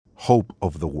hope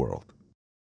of the world.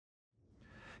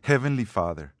 Heavenly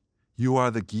Father, you are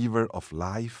the giver of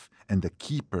life and the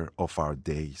keeper of our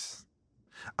days.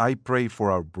 I pray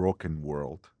for our broken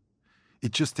world.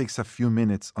 It just takes a few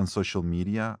minutes on social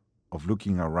media of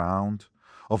looking around,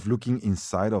 of looking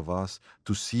inside of us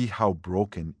to see how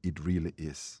broken it really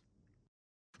is.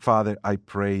 Father, I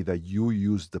pray that you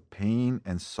use the pain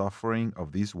and suffering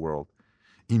of this world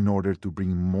in order to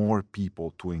bring more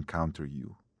people to encounter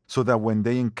you, so that when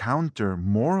they encounter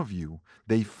more of you,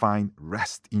 they find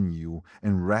rest in you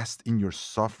and rest in your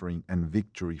suffering and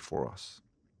victory for us.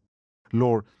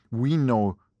 Lord, we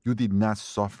know you did not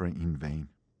suffer in vain.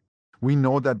 We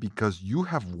know that because you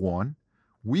have won,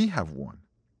 we have won.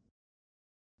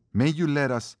 May you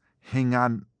let us hang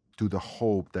on to the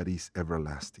hope that is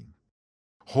everlasting.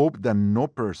 Hope that no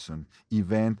person,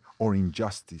 event, or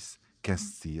injustice can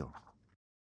steal.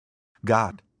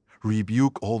 God,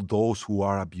 rebuke all those who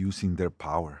are abusing their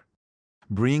power.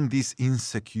 Bring this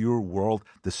insecure world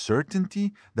the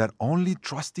certainty that only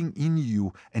trusting in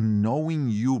you and knowing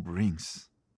you brings.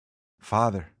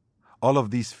 Father, all of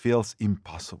this feels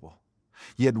impossible.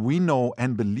 Yet we know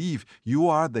and believe you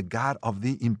are the God of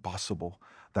the impossible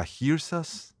that hears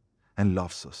us and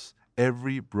loves us,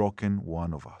 every broken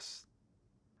one of us.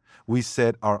 We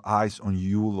set our eyes on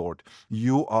you, Lord.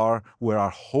 You are where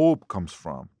our hope comes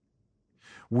from.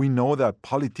 We know that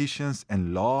politicians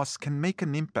and laws can make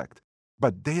an impact,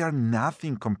 but they are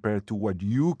nothing compared to what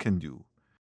you can do.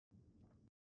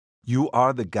 You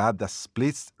are the God that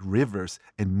splits rivers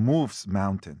and moves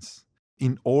mountains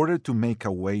in order to make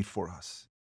a way for us.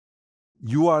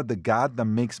 You are the God that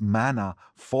makes manna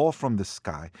fall from the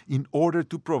sky in order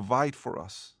to provide for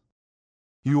us.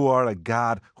 You are a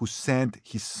God who sent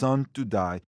his Son to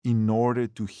die in order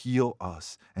to heal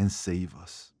us and save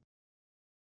us.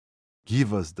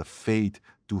 Give us the faith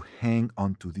to hang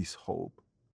on to this hope.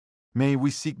 May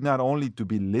we seek not only to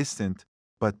be listened,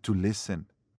 but to listen.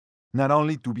 Not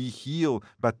only to be healed,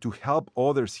 but to help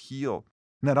others heal.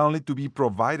 Not only to be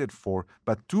provided for,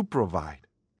 but to provide.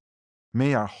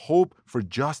 May our hope for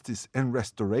justice and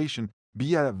restoration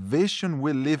be a vision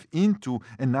we live into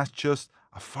and not just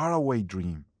a faraway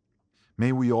dream.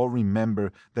 May we all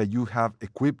remember that you have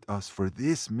equipped us for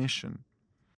this mission.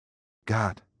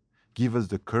 God, give us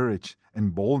the courage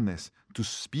and boldness to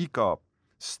speak up,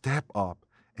 step up,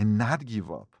 and not give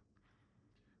up.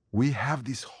 We have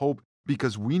this hope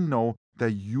because we know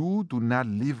that you do not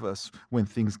leave us when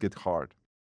things get hard.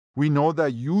 We know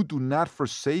that you do not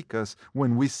forsake us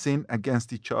when we sin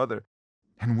against each other.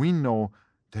 And we know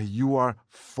that you are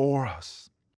for us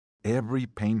every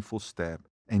painful step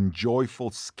and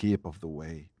joyful skip of the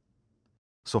way.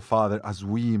 So, Father, as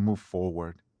we move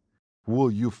forward,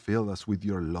 will you fill us with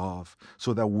your love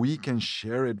so that we can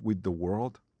share it with the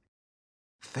world?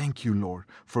 Thank you, Lord,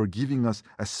 for giving us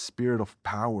a spirit of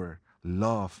power,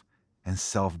 love, and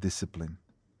self-discipline.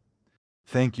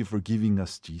 Thank you for giving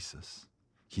us Jesus,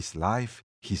 his life,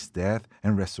 his death,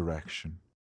 and resurrection.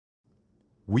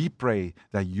 We pray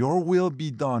that your will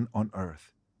be done on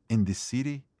earth, in this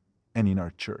city, and in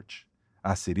our church,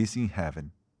 as it is in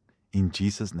heaven. In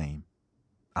Jesus' name,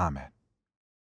 amen.